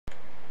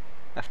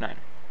F9.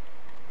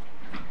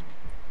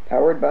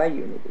 Powered by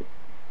Unity.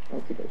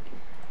 Okie dokie.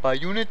 By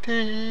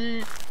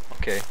Unity!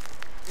 Okay.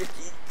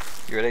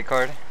 You ready,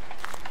 card?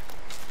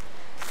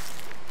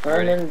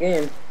 I'm in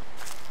game.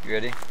 You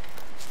ready?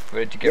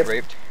 Ready to get Yep.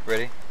 raped?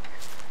 Ready?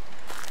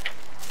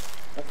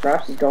 My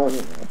fraps is going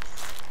in now.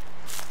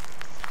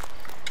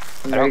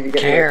 I'm I ready to don't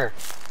get care!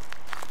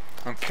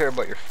 I don't care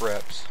about your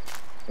fraps.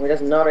 I mean,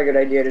 that's not a good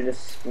idea to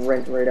just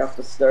sprint right off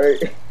the start.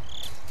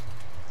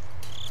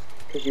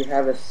 Because you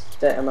have a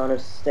set amount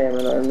of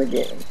stamina in the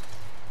game.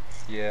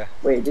 Yeah.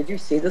 Wait, did you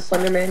see the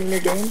Slender Man in your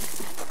game?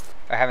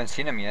 I haven't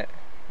seen him yet.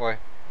 Why?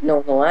 No,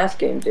 in the last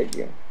game, did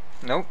you?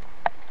 Nope.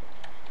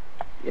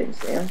 You didn't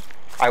see him?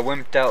 I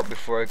wimped out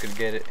before I could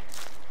get it.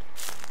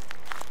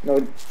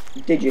 No,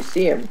 did you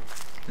see him?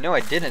 No, I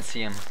didn't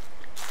see him.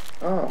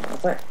 Oh, I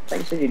thought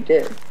you said you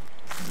did.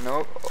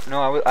 No,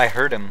 I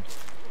heard him.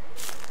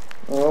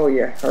 Oh,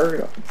 you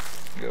heard him.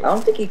 Yo. I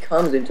don't think he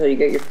comes until you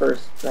get your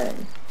first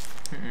thing.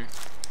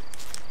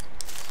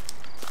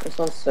 This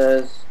one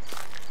says,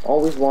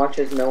 always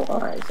watches, no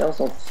eyes. That was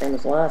the same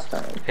as last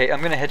time. Hey,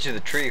 I'm gonna head to the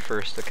tree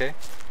first, okay?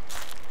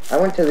 I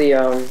went to the,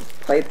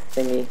 pipe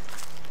thingy.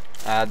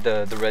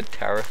 The red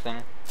tower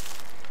thing.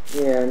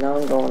 Yeah, now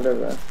I'm going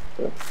to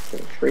the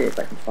tree if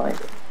I can find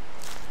it.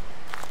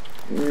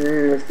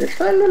 Mr.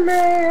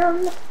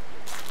 Slenderman!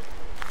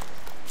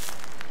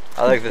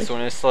 I like this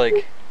one. It's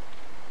like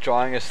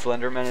drawing a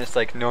Slenderman. It's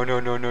like no. I'm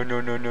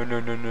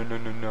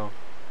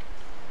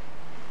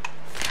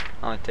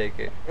gonna take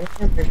it.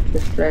 Mr.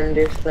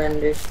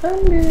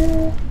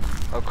 Slender.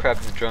 Oh crap!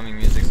 The drumming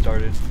music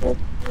started.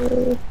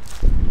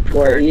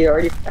 What? He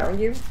already found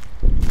you?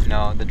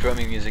 No, the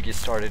drumming music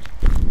just started.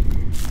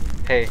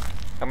 Hey,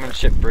 I'm gonna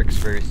ship bricks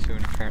very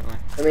soon. Apparently.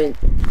 I mean,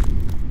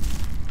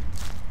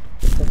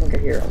 I think I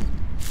hear him.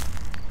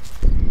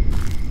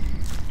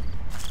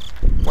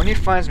 When he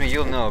finds me,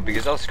 you'll know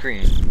because I'll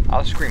scream.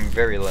 I'll scream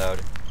very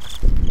loud.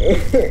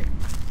 Mr.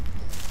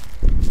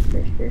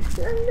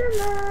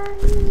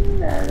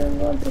 Slenderman, I don't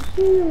want to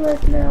see you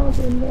right now.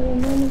 There's no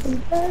moment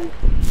in time.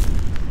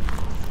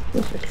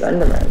 Mr.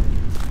 Slenderman.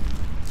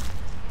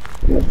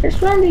 Mr.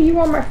 Slender, you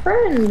are my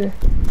friend.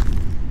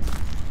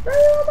 You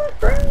are my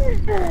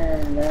friend. I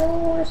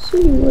don't want to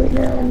see you right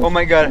now. Oh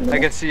my god, I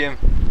can see him.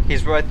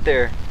 He's right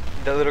there.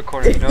 In that little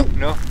corner. Nope.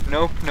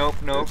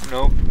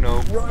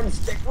 Run,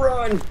 stick,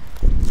 run!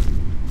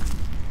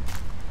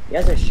 He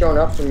hasn't shown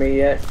up for me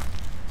yet.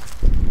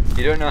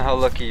 You don't know how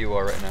lucky you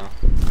are right now.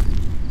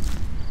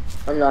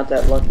 I'm not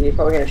that lucky. He's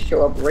probably gonna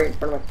show up right in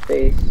front of my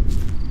face.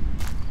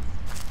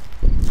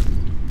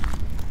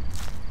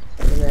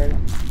 Slenderman.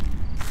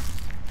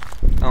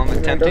 I'm Slenderman,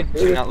 attempting don't do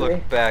to this not to look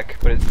me. back,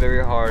 but it's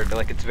very hard.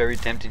 Like it's very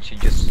tempting to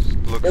just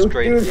look Don't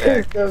straight do this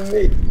back. to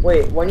me.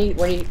 Wait, when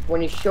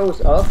he shows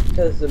up,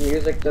 does the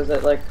music, does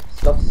it like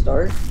stuff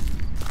start?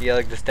 Yeah,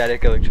 like the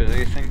static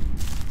electricity thing.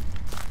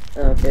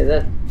 Okay,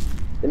 that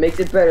makes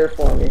it better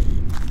for me.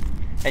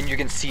 And you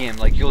can see him,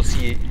 like you'll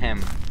see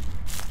him,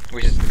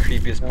 which is the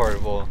creepiest part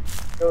of all.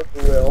 So it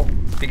will.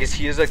 Because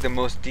he is like the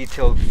most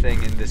detailed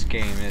thing in this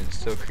game, and it's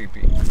so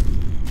creepy.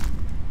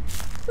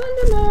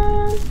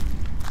 Slenderman!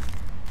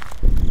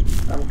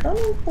 I'm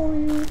coming for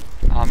you.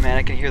 Oh man,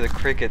 I can hear the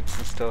crickets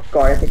and stuff.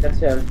 God, I think that's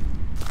him.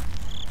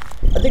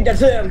 I think that's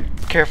him!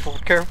 Careful.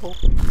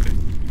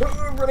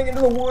 Running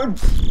into the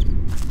woods!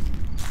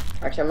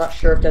 Actually, I'm not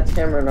sure if that's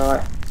him or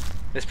not.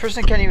 This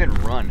person can't even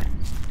run.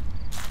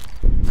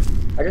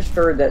 I just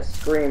heard that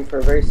scream for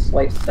a very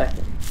slight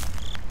second.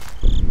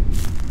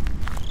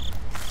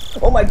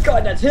 Oh my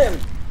god, that's him!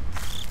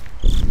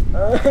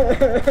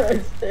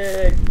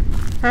 Stick!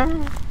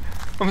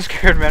 I'm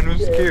scared, man. I'm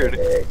scared.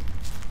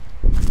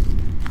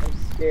 I'm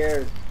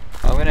scared.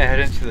 I'm gonna head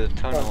into the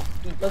tunnel.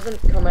 No, he doesn't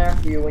come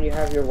after you when you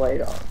have your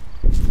light on.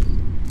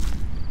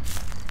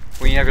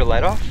 When you have your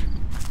light off?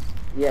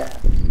 Yeah.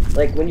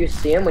 Like, when you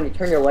see him, when you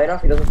turn your light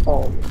off, he doesn't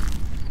follow you.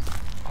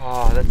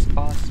 Oh, that's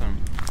awesome.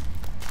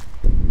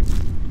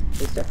 At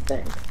least I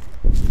think.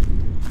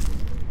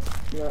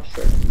 I'm not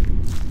sure.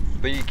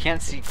 But you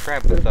can't see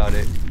crap without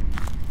it.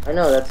 I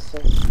know, that's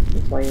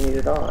why you need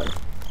it on.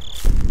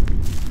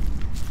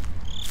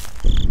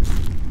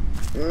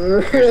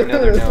 Here's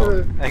another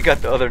note. I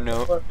got the other I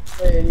note. don't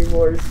play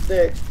anymore,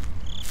 stick.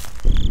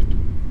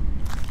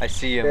 I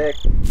see him. Stick.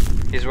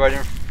 He's right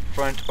in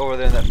front over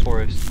there in that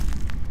forest.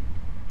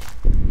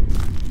 I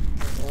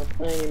don't want to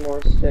play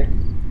anymore, stick.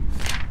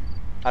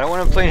 I don't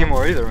want to play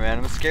anymore either, man.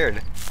 I'm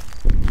scared.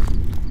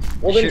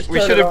 Well, then just We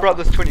turn should it have brought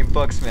off. those 20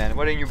 bucks, man.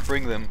 Why didn't you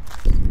bring them?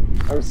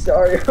 I'm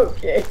sorry,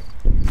 okay.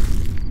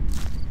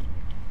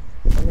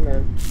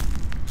 Slenderman,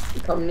 if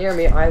you come near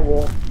me, I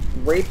will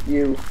rape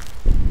you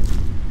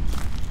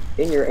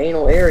in your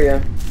anal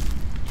area.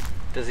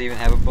 Does he even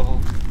have a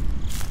butthole?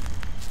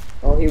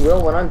 Oh, he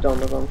will when I'm done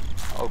with him.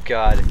 Oh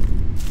god.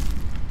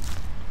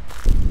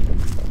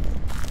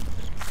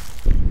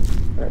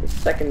 Alright, the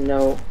second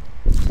note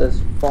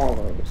says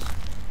follows.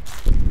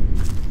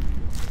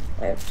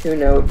 I have 2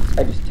 notes.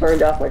 I just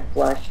turned off my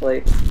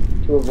flashlight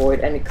to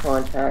avoid any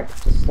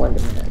contact with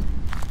Slenderman.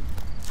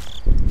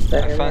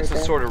 I found some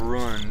sort of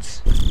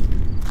ruins.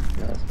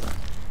 No, it's not.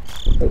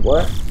 Wait,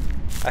 what?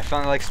 I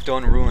found like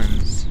stone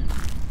ruins.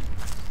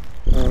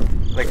 Oh,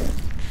 Like yeah.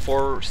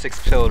 4 or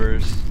 6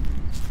 pillars.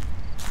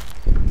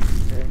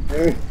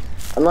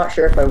 I'm not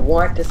sure if I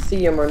want to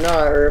see him or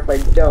not, or if I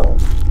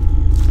don't.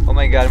 Oh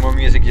my god, more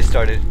music just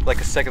started. Like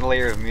a second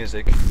layer of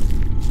music.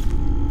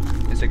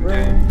 It's like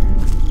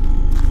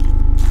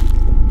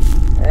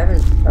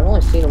I've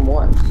only seen him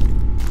once.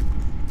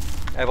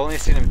 I've only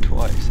seen him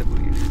twice, I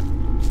believe.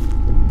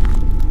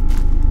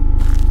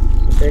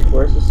 So, Dick,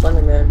 where's the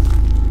Slender Man?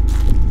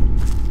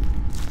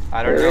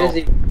 I don't Where know. is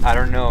he? I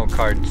don't know,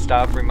 Card.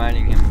 Stop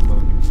reminding him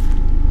about.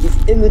 He's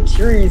in the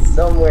trees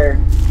somewhere.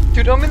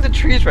 Dude, I'm in the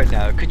trees right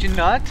now. Could you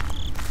not?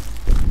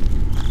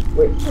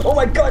 Wait. Oh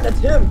my god, that's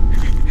him!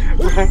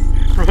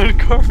 Run,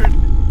 Card.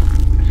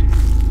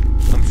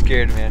 I'm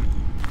scared, man.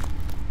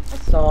 I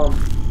saw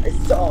him. I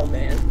saw him,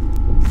 man.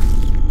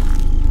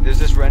 There's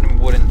this random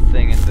wooden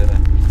thing in the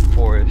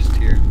forest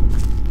here.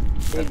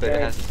 I Hey, bet it Jack,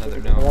 has another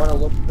I note. want to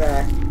look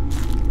back.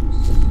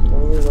 Just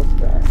slowly look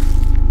back.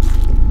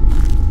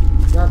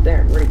 He's not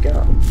there. Where'd he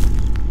go?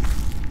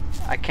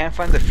 I can't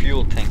find the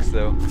fuel tanks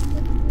though.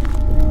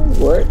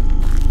 What?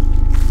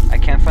 I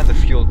can't find the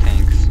fuel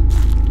tanks.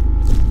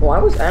 Well, I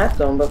was at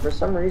them, but for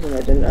some reason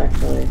I didn't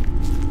actually.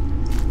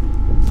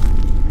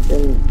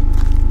 Didn't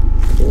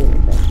do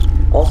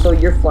anything. Also,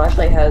 your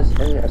flashlight has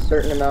a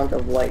certain amount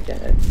of light in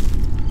it.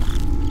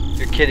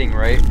 You're kidding,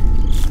 right?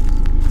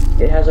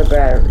 It has a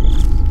battery.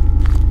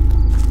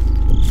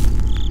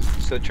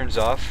 So it turns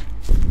off?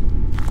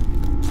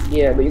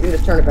 Yeah, but you can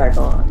just turn it back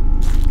on.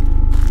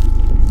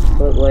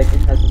 But like, it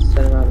has a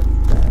set amount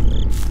of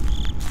battery.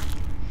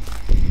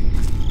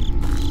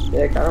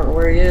 Stick, I don't know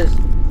where he is.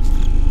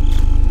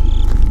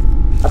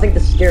 I think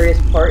the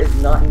scariest part is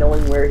not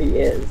knowing where he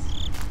is.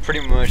 Pretty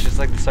much, it's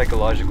like the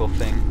psychological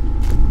thing.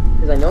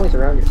 Because I know he's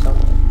around here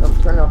somewhere.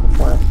 I'm turning off the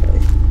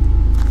flashlight.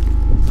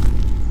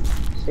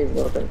 Save a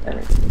little bit of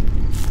energy.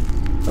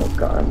 Oh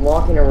god, I'm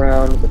walking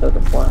around without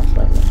the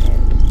flashlight in my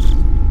hand.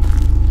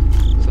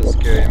 So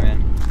scary,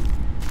 man.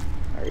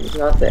 Alright, he's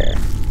not there.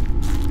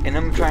 And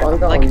I'm Keep trying, on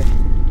like, going.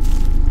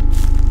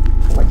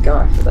 Oh my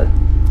gosh, that,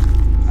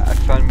 I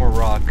found more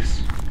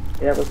rocks.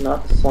 that was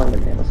not the Slender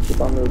Man. Let's keep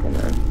on moving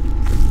then.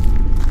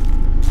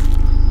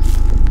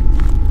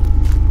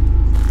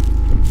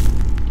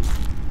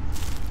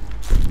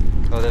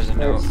 Oh, there's a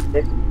note.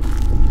 Stick.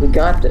 We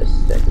got this,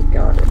 Stick. We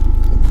got it.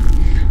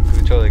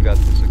 We totally got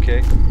this,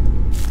 okay?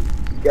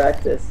 We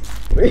got this.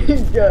 We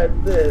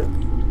got this.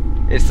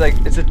 It's like,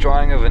 it's a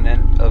drawing of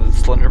of a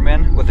Slender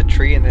Man with a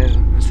tree and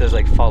then it says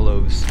like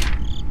follows.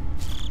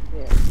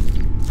 Yeah.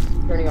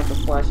 Turning off the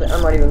flashlight.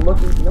 I'm not even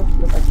looking. Nope,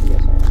 nope, actually,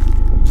 yes, I am.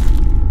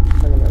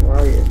 Slender Man, where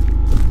are you?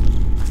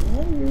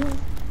 Where are you?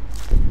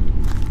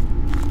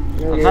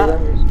 No, I'm you're not-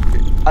 around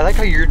here. I like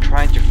how you're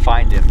trying to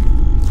find him.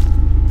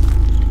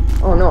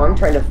 Oh no, I'm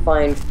trying to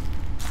find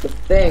the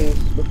things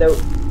without.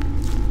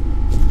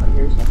 Oh,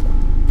 here's something.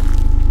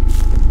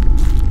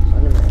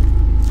 Slender Man.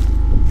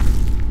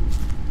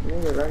 I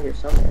know you're around here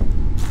somewhere.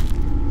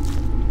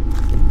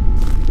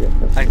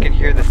 Yeah, I can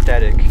hear the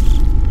static.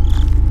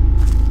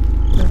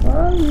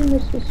 Oh, you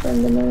Mr.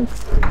 Slender Man.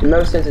 The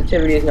mouse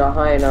sensitivity is not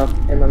high enough,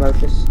 and my mouse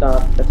just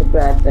stopped. That's a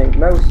bad thing.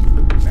 Mouse!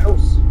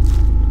 Mouse!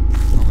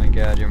 Oh my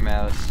god, your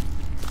mouse.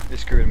 You're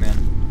screwed, man.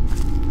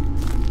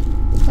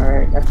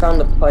 Alright, I found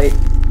the pipe.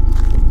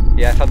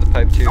 Yeah, I found the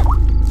pipe too.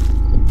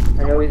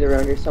 I know he's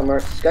around here somewhere.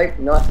 Skype,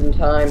 not in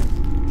time.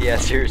 Yeah,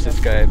 seriously,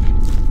 Skype.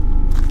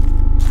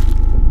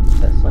 Is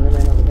that Slender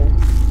Man over there?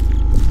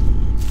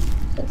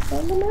 Is that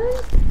Slender Man?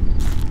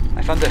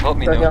 I found the help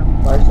me Turning note. off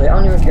the flashlight. I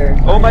don't even care.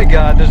 Oh my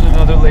god, there's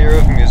another layer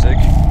of music.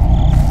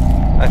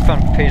 I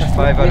found page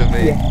 5 out of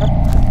 8. Yeah.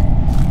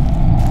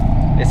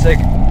 It's like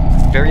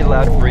very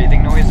loud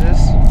breathing noises,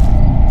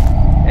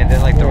 and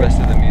then like the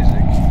rest of the music.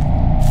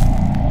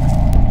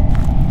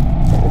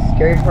 The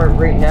scary part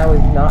right now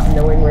is not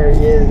knowing where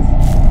he is.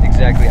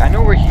 Exactly. I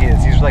know where he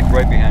is. He's like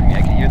right behind me.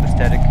 I can hear the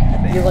static I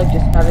feel thing. like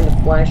just having the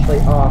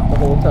flashlight off the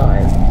whole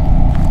time.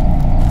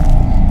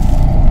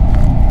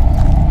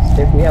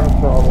 Stick, we have a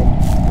problem.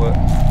 What?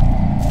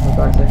 Oh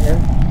god, is that him?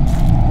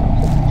 No,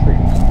 it's just the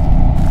trees.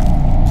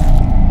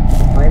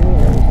 Behind me?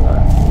 No, he's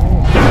not.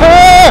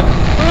 Ah!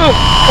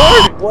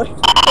 What?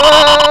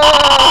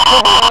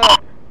 Ah!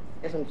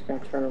 Guess I'm just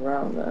gonna turn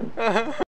around then.